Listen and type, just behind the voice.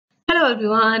Hello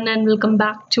everyone and welcome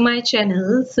back to my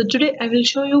channel. So today I will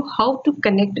show you how to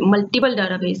connect multiple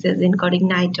databases in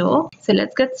CodeIgniter. So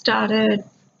let's get started.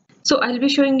 So I'll be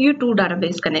showing you two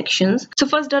database connections. So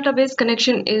first database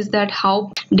connection is that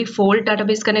how default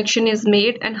database connection is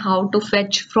made and how to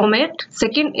fetch from it.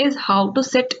 Second is how to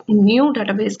set new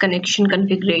database connection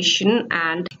configuration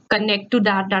and connect to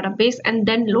that database and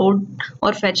then load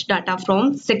or fetch data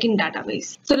from second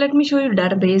database. So let me show you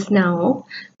database now.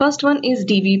 First one is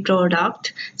DB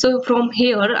product. So from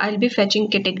here I'll be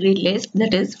fetching category list,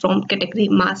 that is from category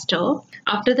master.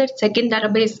 After that, second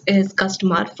database is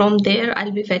customer. From there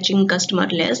I'll be fetching customer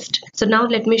list. So now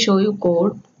let me show you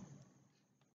code.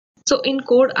 So in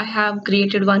code I have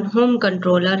created one home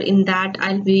controller. In that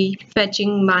I'll be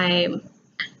fetching my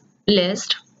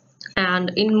list,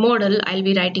 and in model I'll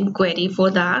be writing query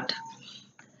for that.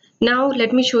 Now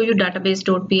let me show you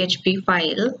database.php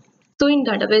file. So in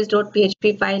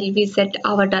database.php file we set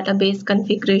our database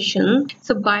configuration.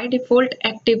 So by default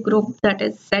active group that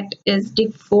is set is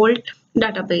default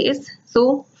database.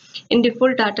 So in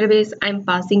default database I'm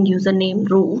passing username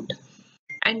root,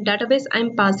 and database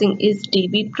I'm passing is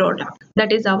DB product,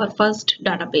 that is our first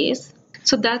database.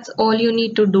 So that's all you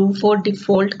need to do for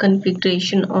default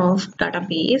configuration of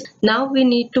database. Now we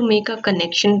need to make a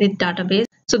connection with database,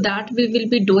 so that we will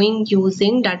be doing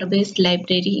using database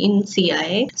library in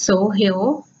CI. So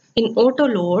here in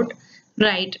autoload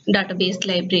write database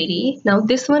library. Now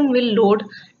this one will load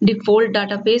default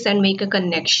database and make a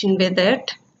connection with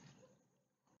it.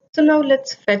 So now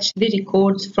let's fetch the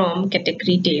records from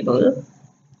category table.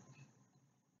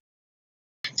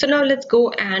 So now let's go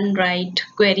and write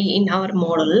query in our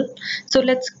model. So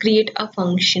let's create a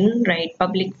function, write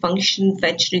public function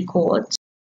fetch records.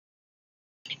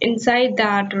 Inside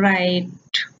that write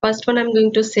first one I'm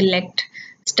going to select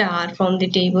star from the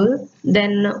table.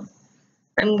 Then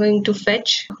I'm going to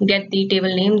fetch get the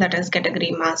table name, that is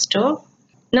category master.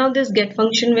 Now this get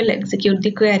function will execute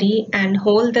the query and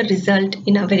hold the result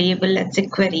in a variable, let's say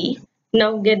query.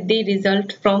 Now get the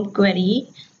result from query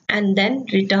and then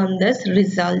return this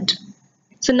result.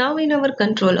 So now in our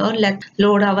controller let's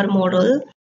load our model,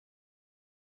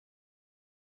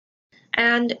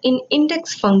 and in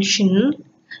index function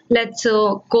let's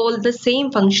call the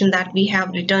same function that we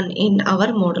have written in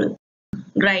our model.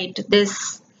 Write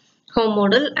this home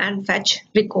model and fetch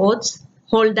records,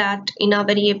 hold that in a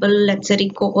variable, let's say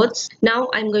records. Now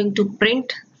I'm going to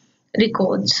print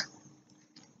records.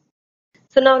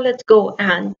 So now let's go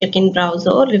and check in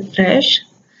browser, refresh.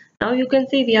 Now you can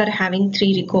see we are having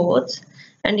 3 records,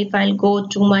 and if I'll go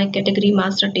to my category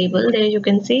master table, there you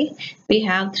can see we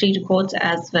have 3 records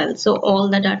as well. So all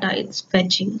the data is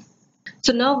fetching.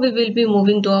 So now we will be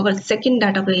moving to our second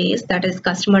database, that is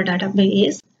customer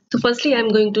database. So firstly I'm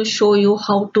going to show you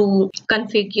how to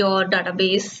configure your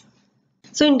database.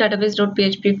 So in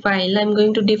database.php file I'm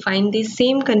going to define the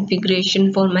same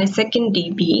configuration for my second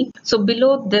DB. So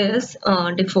below this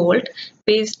default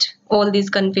paste all this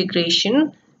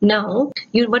configuration. Now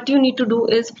what you need to do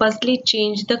is firstly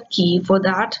change the key for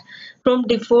that. From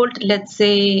default, let's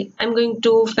say I'm going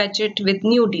to fetch it with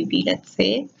new DB, let's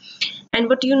say, and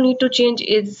what you need to change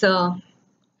is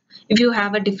if you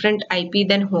have a different IP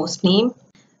than hostname,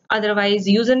 otherwise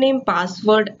username,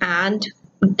 password and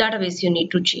database you need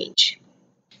to change.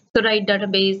 So write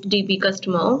database DB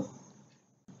customer.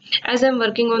 As I'm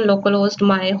working on localhost,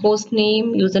 my host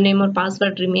name, username or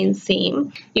password remains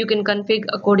same. You can configure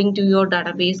according to your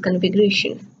database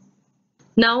configuration.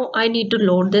 Now I need to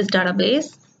load this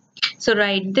database. So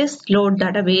write this load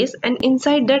database, and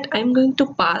inside that I'm going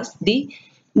to pass the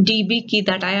DB key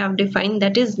that I have defined,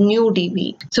 that is new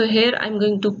DB. So here I'm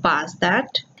going to pass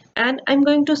that, and I'm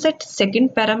going to set second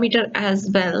parameter as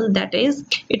well, that is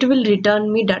it will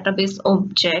return me database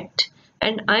object,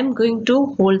 and I'm going to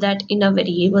hold that in a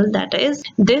variable, that is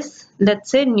this, let's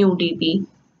say new DB.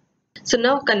 So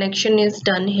now connection is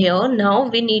done here. Now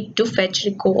we need to fetch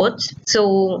records.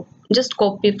 So just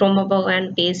copy from above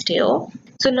and paste here.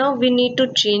 So now we need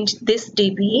to change this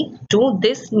DB to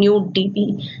this new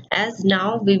DB, as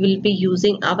now we will be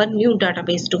using our new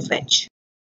database to fetch.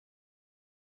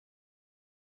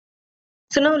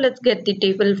 So now let's get the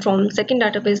table from second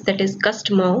database, that is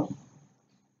customer.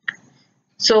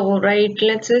 So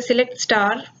let's say select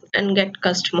star and get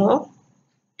customer.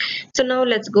 So now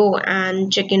let's go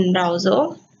and check in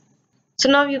browser.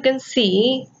 So now you can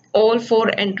see all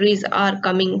 4 entries are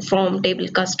coming from table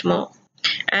customer,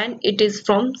 and it is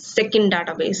from second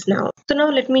database now. So now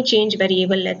let me change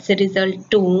variable, let's say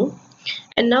result2,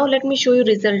 and now let me show you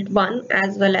result1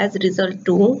 as well as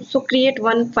result2. So create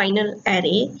one final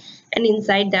array, and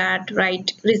inside that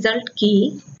write result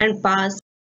key and pass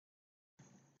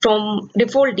from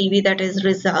default DB, that is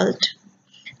result.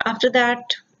 After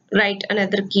that, write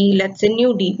another key, let's say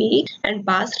new DB, and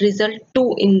pass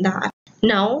result2 in that.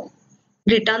 Now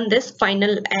return this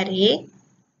final array.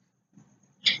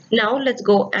 Now let's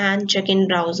go and check in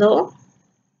browser.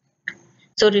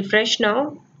 So refresh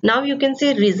now. Now you can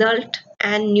see result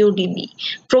and new DB.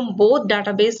 From both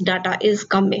database data is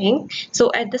coming.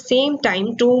 So at the same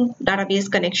time, two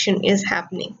database connection is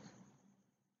happening.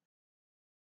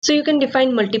 So you can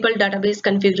define multiple database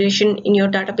configuration in your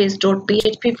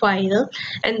database.php file,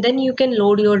 and then you can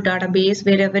load your database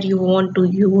wherever you want to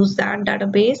use that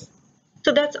database.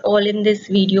 So that's all in this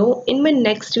video. In my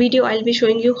next video, I'll be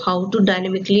showing you how to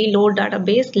dynamically load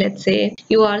database. Let's say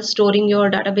you are storing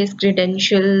your database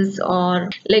credentials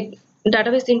or like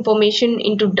database information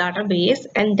into database,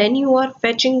 and then you are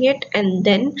fetching it and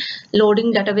then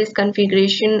loading database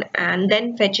configuration and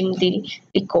then fetching the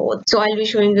code. So I'll be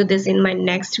showing you this in my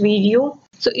next video.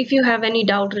 So if you have any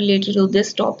doubt related to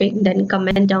this topic, then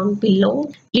comment down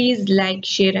below. Please like,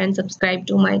 share and subscribe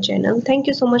to my channel. Thank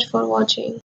you so much for watching.